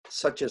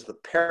 such as the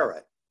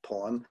parrot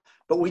poem,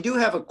 but we do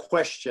have a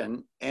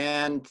question,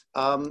 and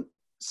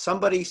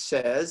somebody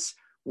says,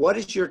 what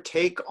is your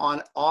take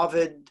on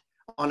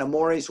on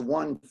Amores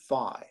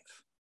 1:5.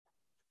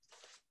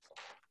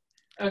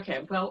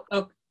 Okay, well,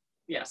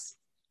 yes.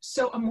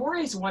 So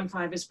Amores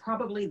 1:5 is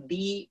probably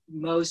the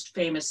most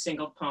famous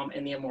single poem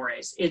in the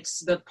Amores. It's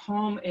the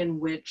poem in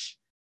which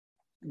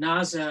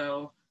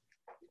Naso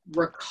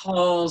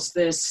recalls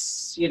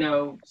this,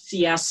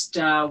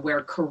 siesta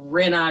where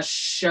Corinna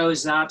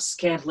shows up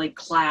scantily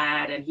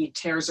clad and he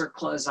tears her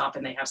clothes off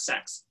and they have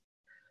sex.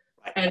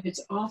 And it's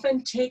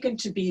often taken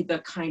to be the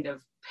kind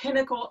of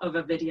pinnacle of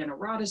Ovidian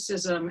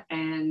eroticism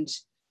and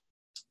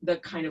the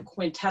kind of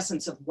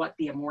quintessence of what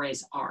the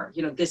Amores are.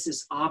 This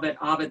is Ovid,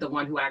 the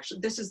one who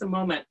actually, this is the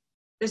moment,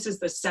 this is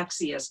the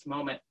sexiest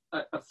moment,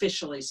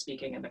 officially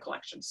speaking, in the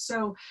collection.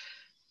 So,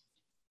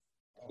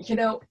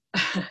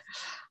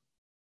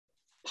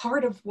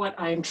 part of what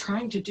I'm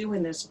trying to do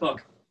in this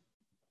book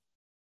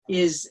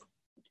is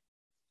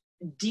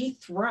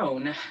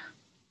dethrone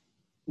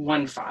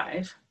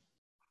 1:5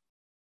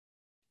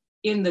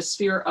 in the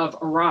sphere of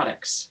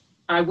erotics.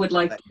 I would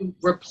like to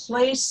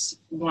replace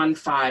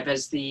 1:5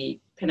 as the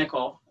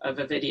pinnacle of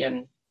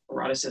Ovidian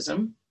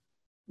eroticism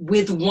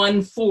with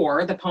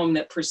 1:4, the poem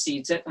that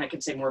precedes it, and I can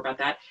say more about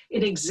that,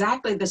 in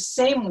exactly the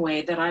same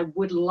way that I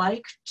would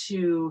like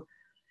to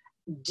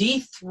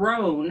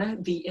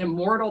dethrone the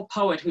immortal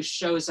poet who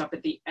shows up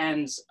at the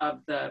ends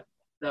of the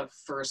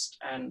first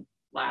and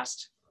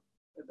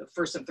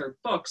third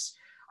books.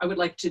 I would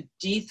like to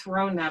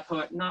dethrone that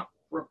poet, not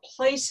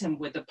replace him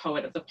with the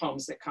poet of the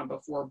poems that come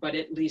before, but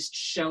at least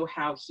show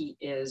how he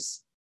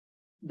is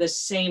the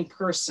same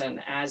person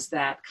as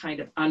that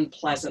kind of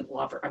unpleasant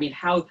lover. I mean,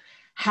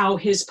 how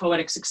his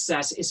poetic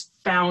success is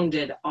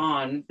founded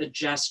on the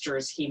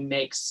gestures he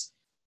makes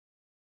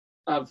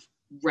of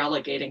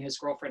relegating his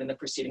girlfriend in the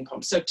preceding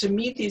poem. So to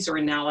me, these are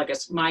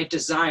analogous. My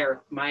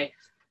desire, my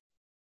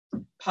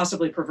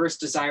possibly perverse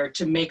desire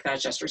to make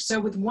that gesture. So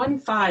with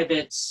 1:5,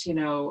 it's,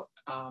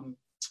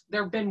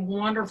 there have been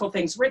wonderful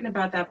things written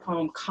about that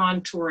poem,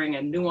 contouring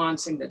and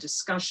nuancing the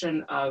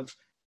discussion of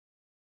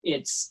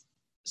its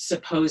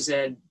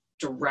supposed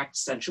direct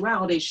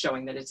sensuality,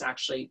 showing that it's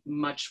actually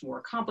much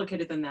more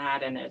complicated than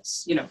that. And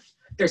it's,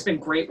 there's been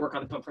great work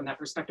on the poem from that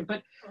perspective.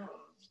 But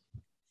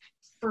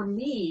for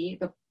me,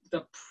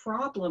 the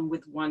problem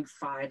with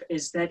 1:5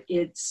 is that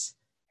it's,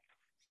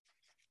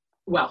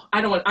 well,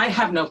 I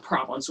have no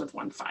problems with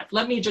 1:5.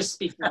 Let me just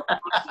speak more.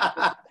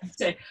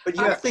 But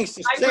you have things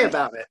to say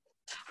about it.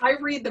 I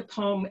read the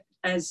poem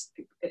as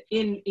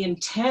in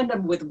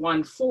tandem with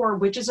 1:4,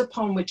 which is a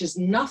poem which is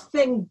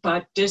nothing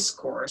but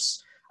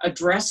discourse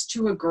addressed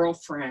to a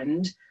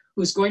girlfriend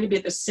who's going to be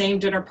at the same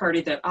dinner party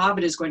that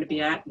Ovid is going to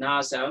be at,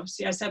 Naso.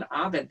 See, I said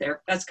Ovid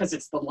there. That's because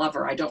it's the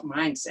lover. I don't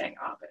mind saying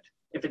Ovid.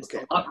 If it's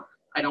the lover,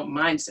 I don't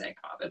mind saying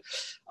Ovid.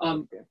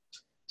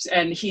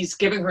 And he's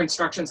giving her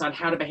instructions on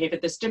how to behave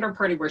at this dinner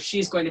party where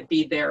she's going to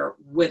be there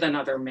with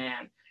another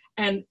man.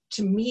 And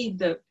to me,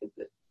 the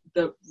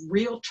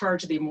real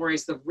charge of the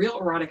Amores, the real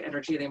erotic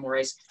energy of the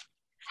Amores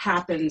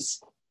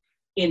happens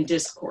in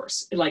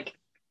discourse, like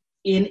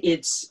in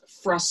its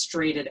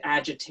frustrated,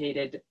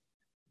 agitated,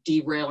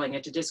 derailing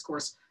into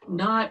discourse,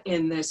 not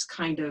in this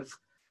kind of,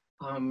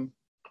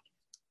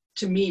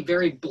 to me,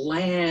 very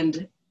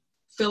bland,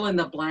 fill in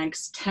the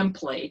blanks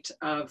template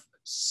of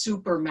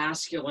super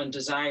masculine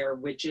desire,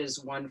 which is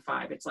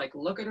 1:5. It's like,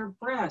 look at her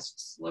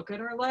breasts, look at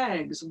her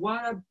legs,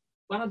 what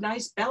a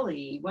nice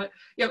belly,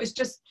 it's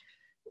just,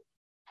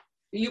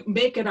 you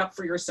make it up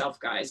for yourself,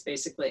 guys,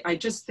 basically. I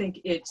just think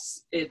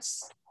it's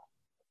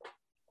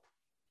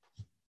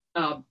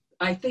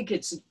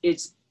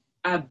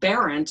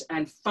aberrant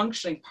and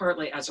functioning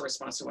partly as a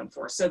response to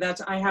 1:4. So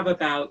I have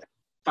about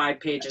 5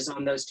 pages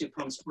on those two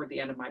poems toward the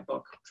end of my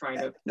book, trying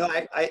to. No,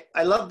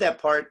 I love that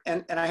part.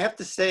 And I have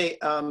to say,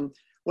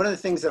 one of the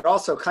things that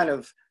also kind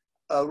of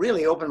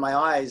really opened my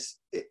eyes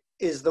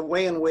is the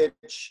way in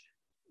which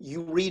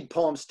you read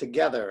poems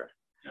together.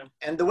 Yeah.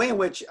 And the way in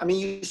which, a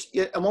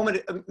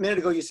minute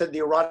ago, you said the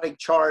erotic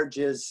charge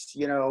is,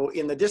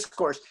 in the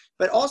discourse,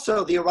 but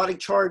also the erotic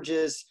charge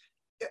is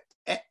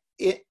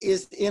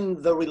in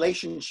the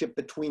relationship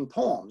between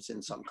poems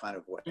in some kind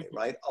of way,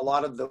 right? A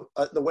lot of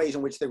the ways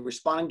in which they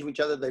respond to each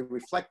other, they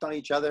reflect on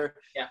each other.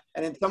 Yeah.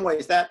 And in some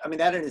ways that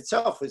in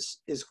itself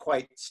is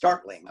quite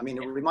startling.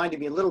 It reminded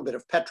me a little bit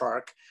of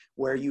Petrarch,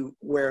 where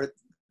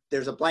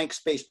there's a blank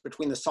space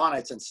between the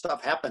sonnets and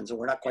stuff happens and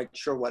we're not quite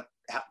sure what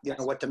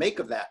to make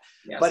of that.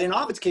 Yes. But in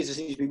Ovid's case, it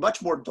seems to be much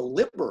more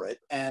deliberate.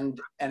 And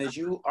as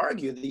you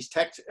argue, these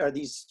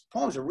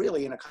poems are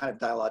really in a kind of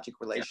dialogic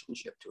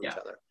relationship to each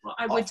other. Well,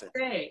 I would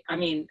say,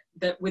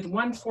 that with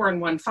 1:4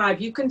 and 1:5,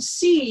 you can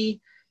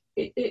see,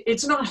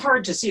 it's not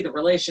hard to see the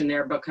relation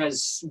there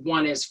because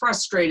one is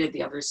frustrated,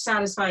 the other is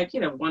satisfied.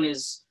 One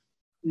is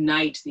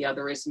night, the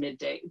other is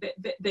midday.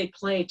 They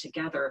play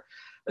together.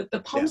 But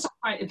the poems,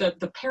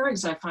 the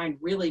pairings I find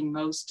really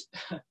most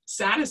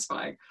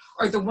satisfying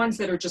are the ones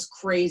that are just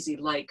crazy.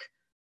 Like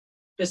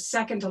the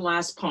second to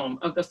last poem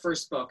of the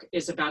first book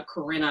is about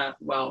Corinna.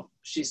 Well,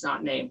 she's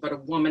not named, but a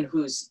woman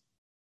who's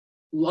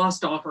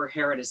lost all her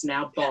hair and is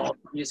now bald,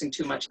 using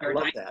too much hair.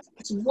 I love that.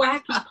 It's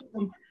wacky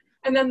poem.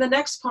 And then the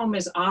next poem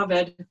is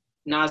Ovid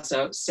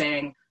Naso,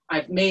 saying,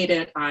 I've made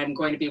it, I'm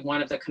going to be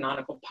one of the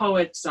canonical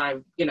poets,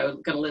 I'm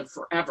going to live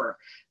forever.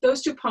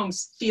 Those two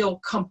poems feel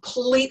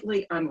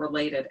completely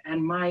unrelated.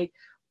 And I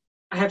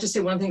have to say,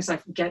 one of the things I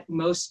get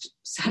most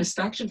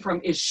satisfaction from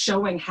is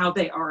showing how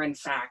they are in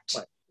fact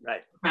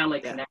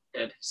profoundly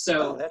connected.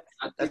 So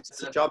that's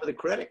the job of the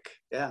critic.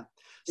 Yeah.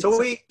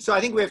 So I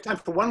think we have time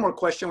for one more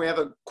question. We have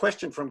a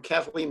question from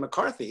Kathleen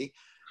McCarthy,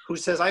 who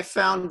says, I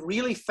found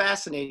really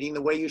fascinating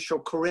the way you show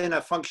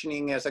Corinna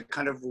functioning as a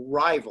kind of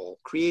rival,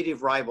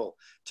 creative rival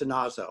to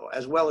Naso,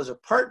 as well as a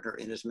partner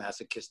in his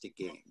masochistic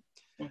game.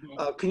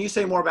 Mm-hmm. Can you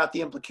say more about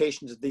the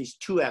implications of these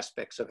two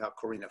aspects of how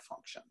Corinna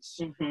functions?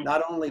 Mm-hmm.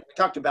 Not only, we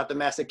talked about the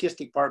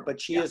masochistic part, but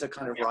she is a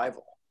kind of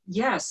rival.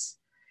 Yes.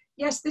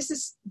 Yes, this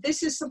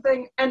is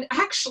something, and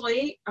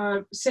actually,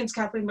 since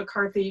Kathleen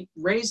McCarthy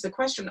raised the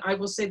question, I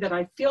will say that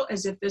I feel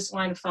as if this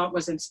line of thought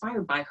was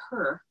inspired by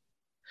her,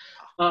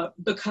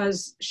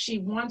 because she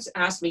once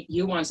asked me,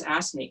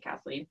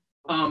 Kathleen,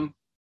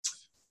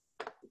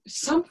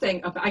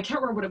 something about, I can't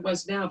remember what it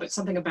was now, but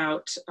something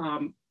about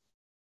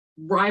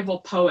rival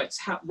poets,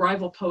 how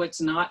rival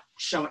poets not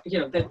showing,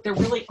 that there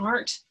really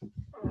aren't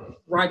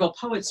rival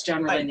poets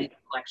generally in these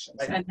collections,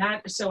 and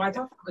so I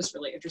thought that was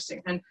really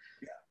interesting,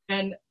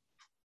 and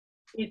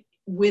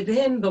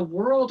within the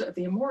world of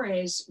the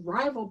Amores,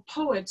 rival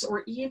poets,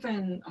 or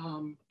even,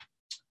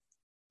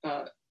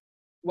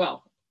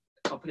 well,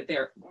 I'll put it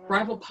there,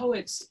 rival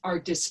poets are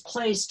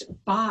displaced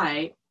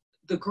by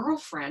the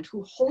girlfriend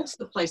who holds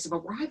the place of a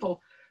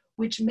rival,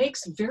 which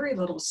makes very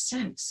little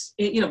sense,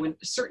 in a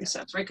certain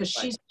sense, right? Because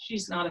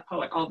she's not a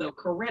poet, although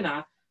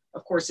Corinna,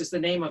 of course, is the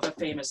name of a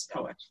famous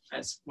poet,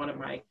 as one of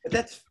my...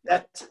 That's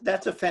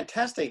a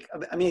fantastic,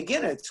 I mean,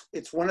 again,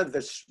 it's one of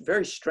the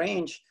very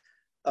strange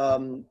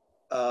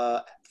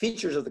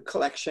features of the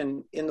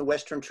collection in the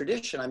Western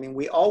tradition. I mean,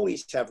 we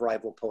always have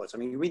rival poets. I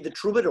mean, you read the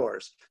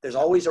troubadours, there's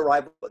always a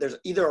rival, there's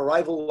either a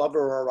rival lover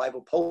or a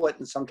rival poet,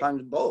 and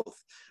sometimes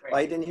both,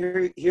 right? And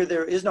here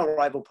there is no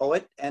rival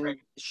poet, and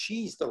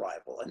she's the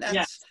rival, and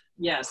that's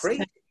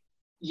crazy.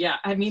 Yeah,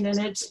 I mean,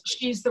 and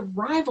she's the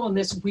rival in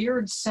this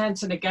weird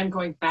sense, and again,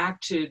 going back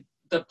to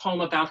the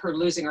poem about her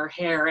losing her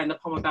hair and the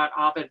poem about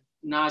Ovid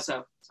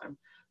Naso,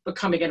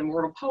 becoming an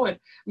immortal poet.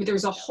 I mean,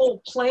 there's a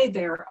whole play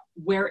there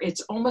where it's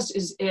almost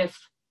as if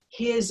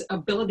his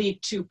ability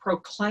to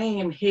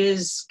proclaim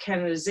his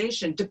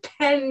canonization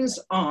depends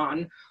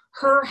on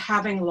her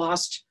having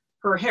lost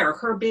her hair,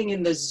 her being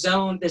in the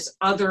zone, this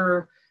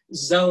other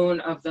zone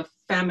of the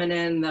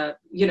feminine, the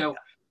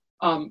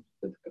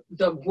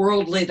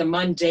worldly, the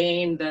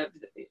mundane, the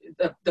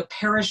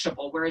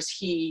perishable, whereas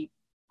he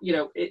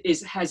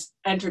has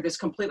entered this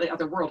completely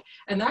other world.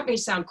 And that may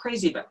sound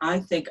crazy, but I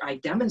think I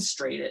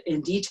demonstrate it in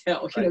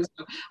detail. So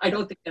I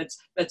don't think that's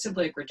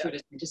simply a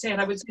gratuitous thing to say.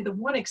 And I would say the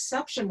one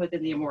exception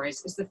within the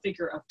Amores is the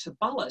figure of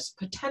Tibullus,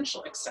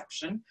 potential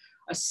exception,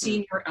 a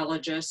senior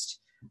elegist.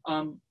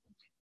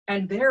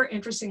 And there,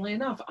 interestingly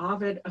enough,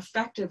 Ovid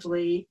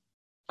effectively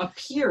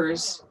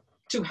appears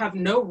to have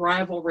no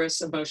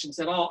rivalrous emotions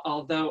at all,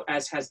 although,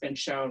 as has been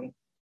shown,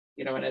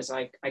 and as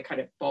I kind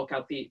of bulk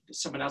out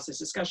someone else's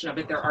discussion of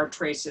it, there are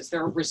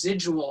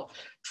residual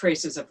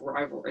traces of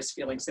rivalrous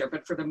feelings there,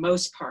 but for the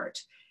most part,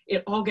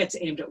 it all gets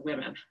aimed at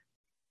women,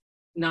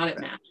 not at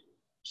men.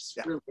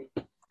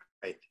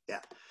 Right, yeah.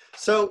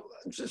 So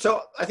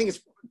I think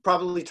it's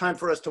probably time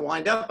for us to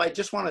wind up. I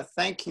just want to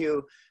thank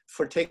you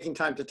for taking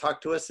time to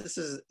talk to us.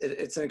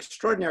 It's an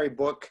extraordinary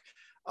book.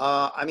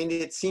 I mean,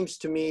 it seems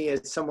to me,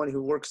 as someone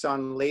who works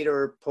on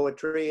later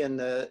poetry in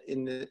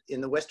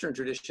the Western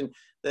tradition,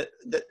 that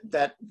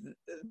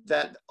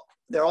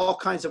there are all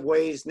kinds of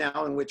ways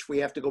now in which we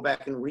have to go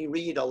back and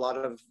reread a lot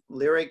of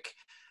lyric,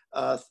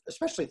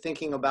 especially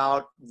thinking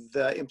about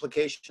the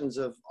implications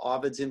of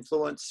Ovid's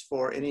influence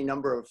for any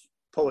number of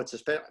poets,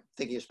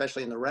 thinking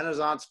especially in the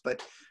Renaissance,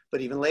 but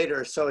even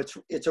later. So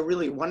it's a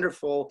really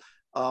wonderful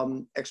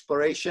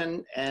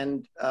exploration.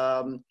 And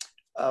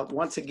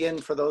once again,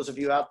 for those of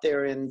you out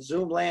there in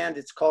Zoom land,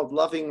 it's called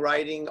Loving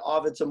Writing,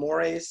 Ovid's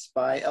Amores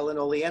by Ellen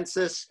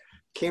Oliensis,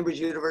 Cambridge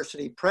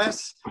University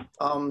Press.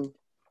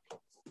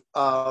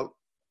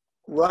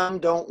 Run,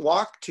 don't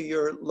walk to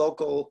your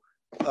local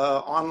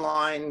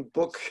online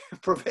book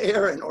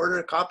purveyor and order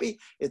a copy.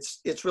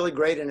 It's really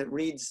great, and it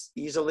reads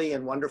easily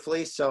and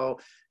wonderfully. So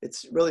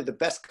it's really the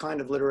best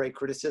kind of literary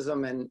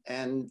criticism.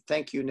 And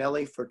thank you,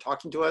 Nellie, for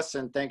talking to us,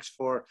 and thanks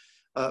for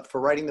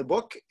writing the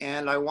book.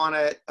 And I want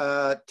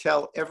to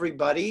tell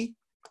everybody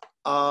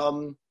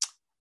that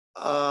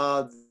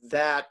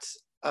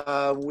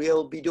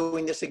we'll be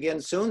doing this again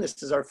soon.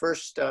 This is our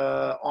first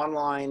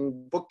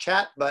online book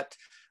chat, but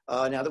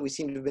now that we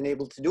seem to have been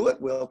able to do it,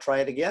 we'll try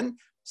it again.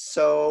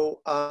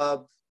 So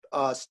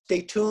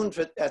stay tuned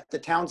at the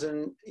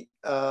Townsend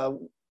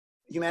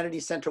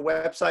Humanities Center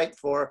website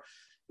for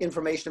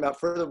information about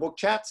further book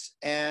chats.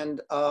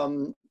 And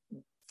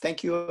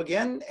thank you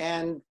again,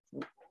 and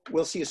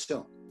we'll see you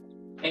soon.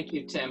 Thank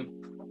you, Tim.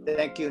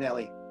 Thank you,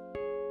 Nellie.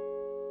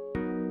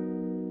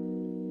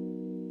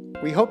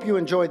 We hope you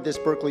enjoyed this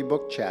Berkeley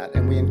Book Chat,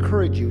 and we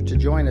encourage you to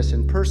join us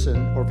in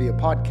person or via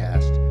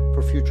podcast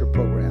for future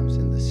programs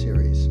in this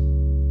series.